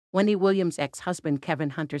Wendy Williams' ex-husband Kevin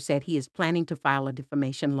Hunter said he is planning to file a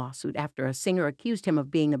defamation lawsuit after a singer accused him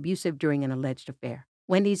of being abusive during an alleged affair.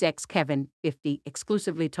 Wendy's ex Kevin, 50,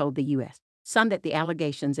 exclusively told the U.S. Sun that the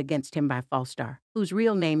allegations against him by Falstar, whose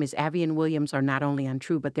real name is Aveon Williams, are not only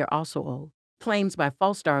untrue but they're also old. Claims by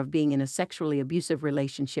Falstar of being in a sexually abusive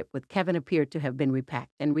relationship with Kevin appeared to have been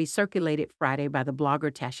repacked and recirculated Friday by the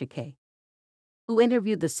blogger Tasha K, who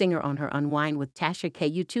interviewed the singer on her Unwine with Tasha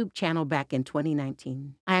K YouTube channel back in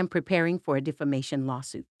 2019. I am preparing for a defamation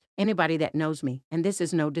lawsuit. Anybody that knows me, and this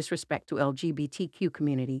is no disrespect to LGBTQ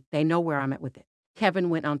community, they know where I'm at with it. Kevin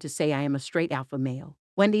went on to say I am a straight alpha male.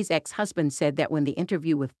 Wendy's ex-husband said that when the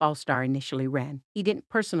interview with Falstar initially ran, he didn't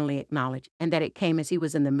personally acknowledge, and that it came as he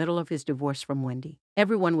was in the middle of his divorce from Wendy.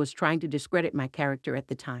 Everyone was trying to discredit my character at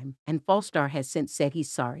the time, and Falstar has since said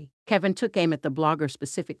he's sorry. Kevin took aim at the blogger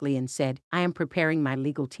specifically and said, I am preparing my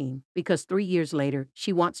legal team, because 3 years later,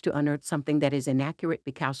 she wants to unearth something that is inaccurate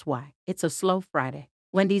because why? It's a slow Friday.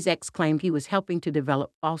 Wendy's ex claimed he was helping to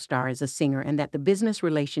develop Falstar as a singer and that the business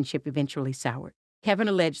relationship eventually soured. Kevin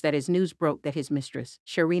alleged that as news broke that his mistress,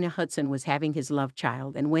 Sharina Hudson, was having his love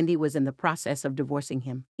child and Wendy was in the process of divorcing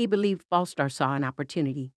him, he believed Falstar saw an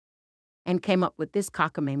opportunity and came up with this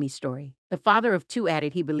cockamamie story. The father of two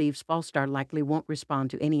added he believes Falstar likely won't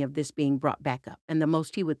respond to any of this being brought back up, and the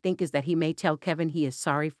most he would think is that he may tell Kevin he is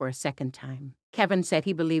sorry for a second time. Kevin said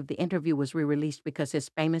he believed the interview was re-released because his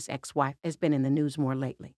famous ex-wife has been in the news more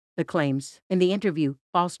lately. The claims. In the interview,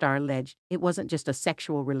 Falstar alleged it wasn't just a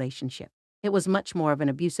sexual relationship. It was much more of an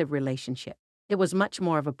abusive relationship. It was much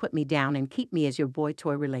more of a put me down and keep me as your boy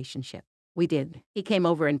toy relationship. We did. He came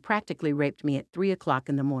over and practically raped me at 3 o'clock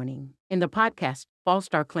in the morning. In the podcast,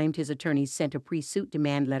 Falstar claimed his attorneys sent a pre-suit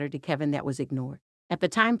demand letter to Kevin that was ignored. At the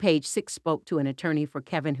time, Page 6 spoke to an attorney for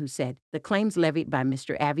Kevin who said, the claims levied by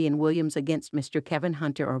Mr. Aveon Williams against Mr. Kevin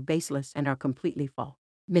Hunter are baseless and are completely false.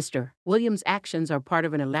 Mr. Williams' actions are part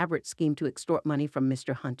of an elaborate scheme to extort money from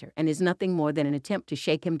Mr. Hunter and is nothing more than an attempt to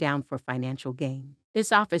shake him down for financial gain.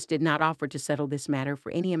 This office did not offer to settle this matter for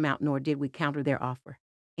any amount, nor did we counter their offer.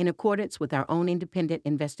 In accordance with our own independent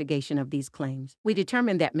investigation of these claims, we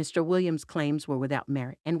determined that Mr. Williams' claims were without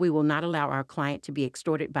merit, and we will not allow our client to be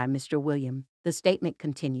extorted by Mr. Williams. The statement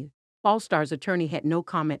continued. Falstar's attorney had no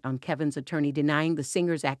comment on Kevin's attorney denying the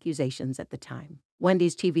singer's accusations at the time.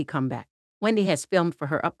 Wendy's TV comeback. Wendy has filmed for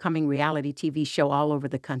her upcoming reality TV show all over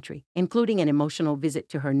the country, including an emotional visit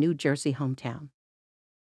to her New Jersey hometown.